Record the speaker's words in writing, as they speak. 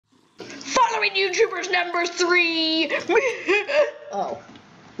following YouTubers number 3. Oh,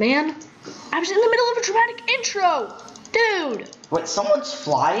 man. I was in the middle of a dramatic intro. Dude. Wait, someone's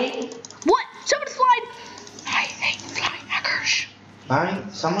flying? What? Someone's flying. I hate flying hackers.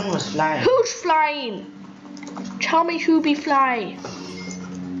 Alright, someone was flying. Who's flying? Tell me who be flying.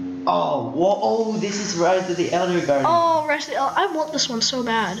 Oh, whoa, oh, this is Rise of the Elder Garden. Oh, Rise of the Elder. I want this one so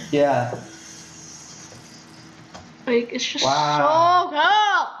bad. Yeah. Like, it's just Wow. so cool.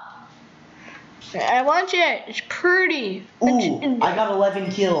 I want it. It's pretty. Ooh, I got 11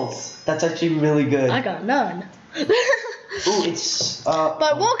 kills. That's actually really good. I got none. Ooh, it's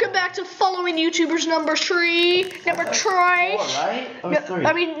But welcome back to following YouTubers number 3. Number 3. 4, right? Or 3?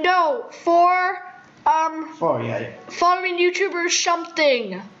 I mean, no, 4. 4, yeah. Following YouTubers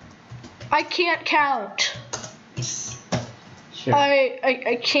something. I can't count. Sure.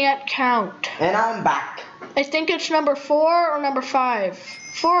 I can't count. And I'm back. I think it's number 4 or number 5.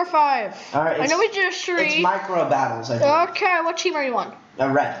 4 or 5. All right. I know we did 3. It's micro battles, I think. Okay, what team are you on?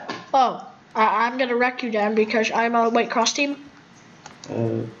 Red. Oh, I'm gonna wreck you then because I'm on cross team.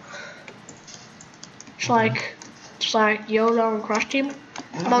 It's like YOLO and cross team.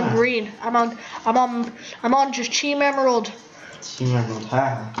 I'm on green. I'm on just Team Emerald. Team Emerald.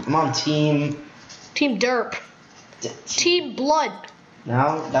 I'm on Team Derp. Team Blood.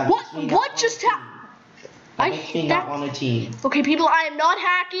 No, that What? makes me What just happened? That makes me not on a team. Okay, people, I am not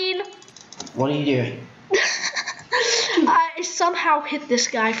hacking. What are you doing? I somehow hit this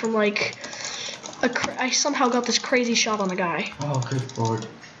guy from like I somehow got this crazy shot on the guy. Oh, good lord.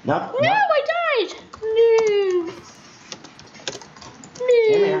 No, No, I died. No. Come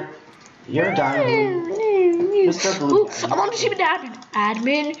here. You're dying. Mr. Blue. Ooh, I'm on the team of admin.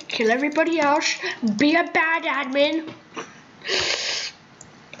 Admin, kill everybody else. Be a bad admin.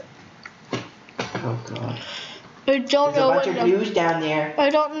 Oh god. I don't There's know a bunch what of blues down there. I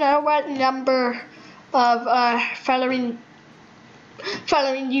don't know what number of following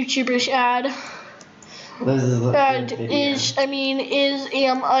YouTubers add. This is a good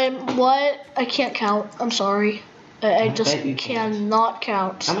video. What? I can't count. I'm sorry. I just bet you can't. cannot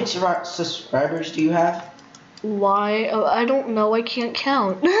count. How many subscribers do you have? Why? I don't know. I can't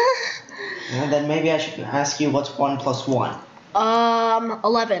count. Well, then maybe I should ask you what's 1 plus 1.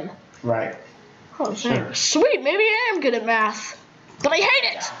 11. Right. Oh, Sure. thanks. Sweet. Maybe I am good at math, but I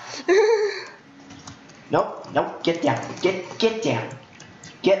hate it. Nope. Get down. Get down.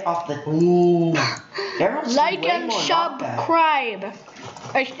 Get off the. Ooh. Arrows Like way and more knockback. subscribe.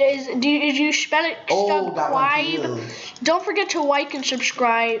 Did you spell it? Oh, that one for Subscribe. you. Don't forget to like and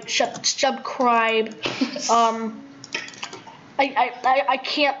subscribe. Subscribe. I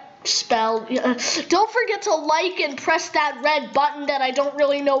can't spell. Don't forget to like and press that red button that I don't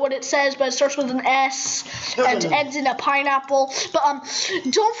really know what it says, but it starts with an S and ends in a pineapple. But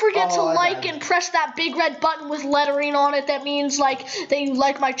don't forget to like and press that big red button with lettering on it. That means like that you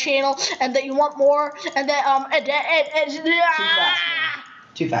like my channel and that you want more and that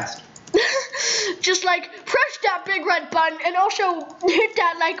Too fast. just like press that big red button and also hit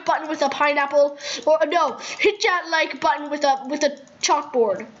that like button with a pineapple, or no, hit that like button with a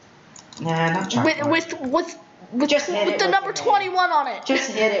chalkboard. Nah, not chalkboard. With Just hit it the with number your 21 on it.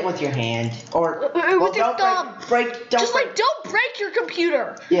 Just hit it with your hand, or with your thumb. Don't break your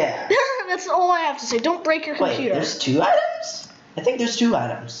computer. Yeah. That's all I have to say. Don't break your Wait, computer. there's 2 items? I think there's 2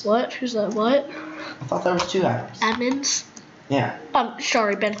 items. What? Who's that? What? I thought there was 2 items. Admins? Yeah.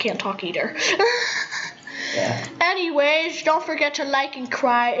 Sorry, Ben can't talk either. Yeah. Anyways, don't forget to like and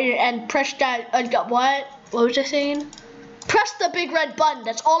cry and press that. What? What was I saying? Press the big red button.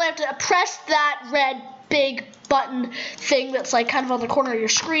 That's all I have to press. That red big button thing that's like kind of on the corner of your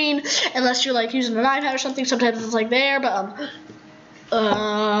screen, unless you're like using an iPad or something. Sometimes it's like there, but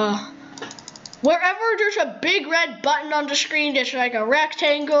wherever there's a big red button on the screen, there's like a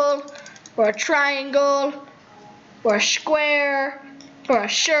rectangle or a triangle or a square or a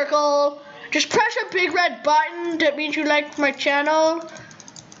circle. Just press a big red button. That means you like my channel.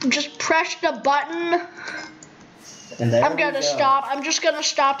 Just press the button. And there I'm we gonna go. stop. I'm just gonna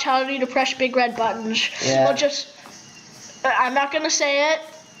stop telling you to press big red buttons. Yeah. Well, I'm not gonna say it.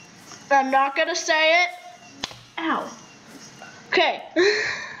 I'm not gonna say it. Ow. Okay.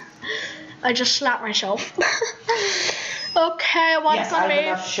 I just slapped myself. Okay, what's Yes, I have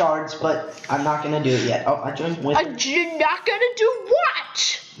enough shards, but I'm not gonna do it yet. Oh, I joined with. You're not gonna do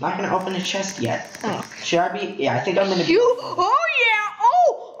what? I'm not gonna open a chest yet. Oh. Should I be? Yeah, I think I'm gonna be. Oh yeah.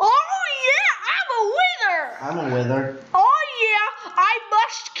 Oh yeah. I'm a wither. I'm a wither. Oh yeah. I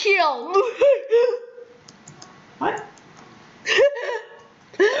must kill. What?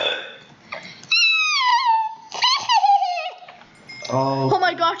 Oh Oh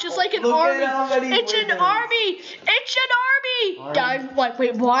my gosh, gosh, it's like an Look army. at how many It's an winners. army. It's an army. Done.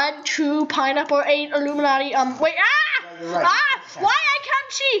 Wait, 1, 2, pineapple, 8, Illuminati. Wait, Yeah, you're right. why I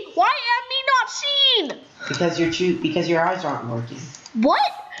can't see? Why am me not seen? Because your eyes aren't working.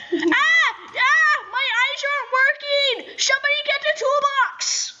 What? My eyes aren't working. Somebody get the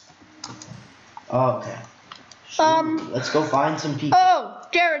toolbox. Oh, okay. Shoot, let's go find some people. Oh,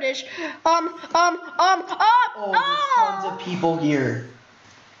 there it is. There's tons of people here.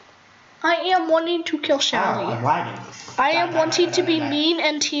 I am wanting to kill Sally. Wow, I'm lagging. I am wanting to be mean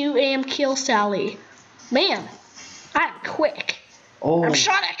and to kill Sally. Man, I'm quick. Oh. I'm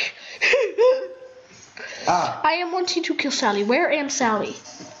Sonic. I am wanting to kill Sally. Where am Sally?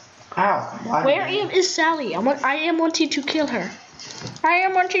 Ow. Where is Sally? I am wanting to kill her. I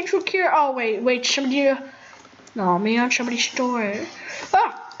am wanting to kill. Oh wait, somebody. No man, somebody stole it.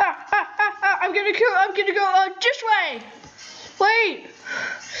 I'm gonna go this way. Wait,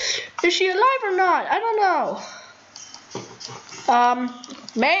 is she alive or not? I don't know.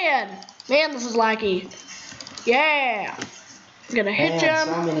 Man, this is laggy. Yeah. I'm gonna hit him.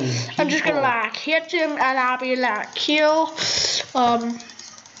 So I'm just gonna like hit him and I'll be like kill. How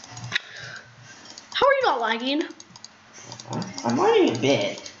are you not lagging? I'm lagging a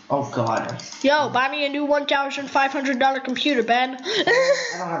bit. Oh god. Yo, buy me a new $1,500 computer, Ben.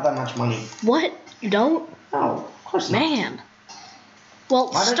 I don't have that much money. What? You don't? No, of course not. Man.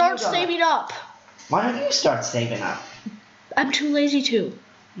 Well, start saving up. Why don't you start saving up? I'm too lazy to.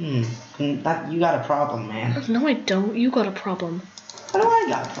 You got a problem, man. No, I don't. You got a problem. How do I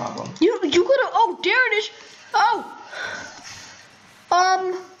got a problem? You got a. Oh, there it is. Oh.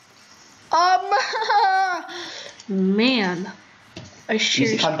 Man. I sure.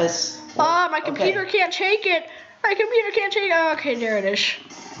 Use the compass. My computer can't take it. My computer can't take it. Okay, there it is.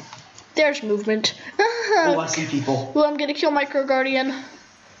 There's movement. Oh, I see people. Well, I'm gonna kill Micro Guardian.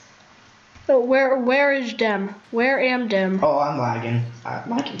 Oh, where is them? Where am them? Oh, I'm lagging.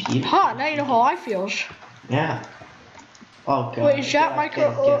 My computer. Now you know how I feels. Yeah. Oh god. Wait, is that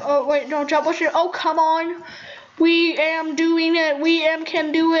Micro? Wait, no, Jump. What's your? Oh, come on. We am doing it. We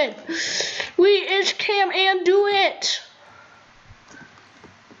can do it. We can and do it.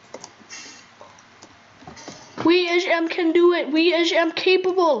 We can do it. We am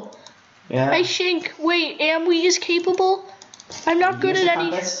capable. Yeah. I think. Wait, we is capable? I'm not good at any.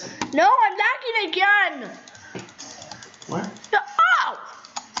 No, I'm lagging again. What? Oh!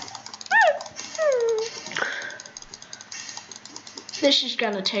 This is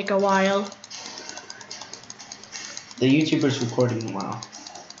gonna take a while. The YouTuber's recording a while.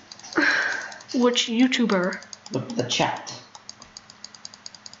 Which YouTuber? Look at the chat.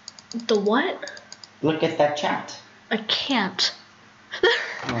 The what? Look at that chat. I can't.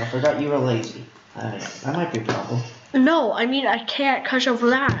 Oh, I forgot you were lazy. That might be a problem. No, I mean I can't because of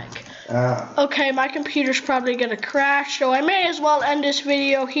lag. Okay, my computer's probably gonna crash, so I may as well end this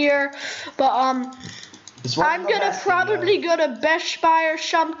video here. But I'm gonna probably go to Best Buy or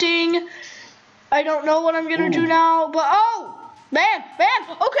something. I don't know what I'm gonna do now, but man,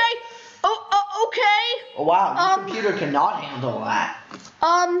 okay. Okay. Oh wow, your computer cannot handle that.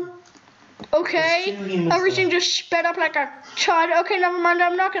 Okay, everything just sped up like a child. Okay, never mind.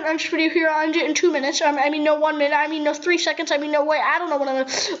 I'm not gonna end this video here. I'll end it in 2 minutes. I mean, no 1 minute. I mean, no 3 seconds. I mean, no way. I don't know what I'm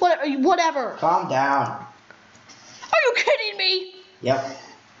gonna. Whatever. Calm down. Are you kidding me? Yep.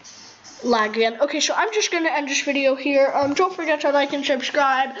 Lag again. Okay, so I'm just gonna end this video here. Don't forget to like and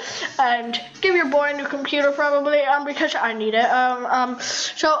subscribe, and give your boy a new computer probably. Because I need it. Yeah.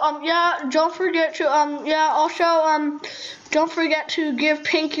 Don't forget to Also don't forget to give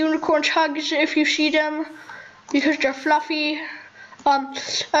pink unicorns hugs if you see them, because they're fluffy.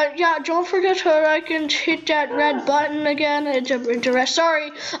 Yeah, don't forget to like and hit that red button again.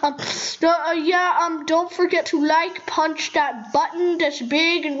 Sorry. Don't forget to punch that button that's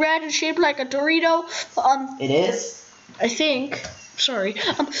big and red and shaped like a Dorito. It is? I think. Sorry.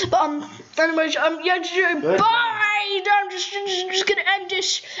 Anyways, Good. bye! I'm just gonna end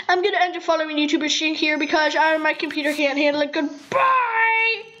this. I'm gonna end the following YouTubers thing here because my computer can't handle it.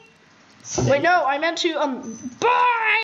 Goodbye! Wait, no, I meant to, bye!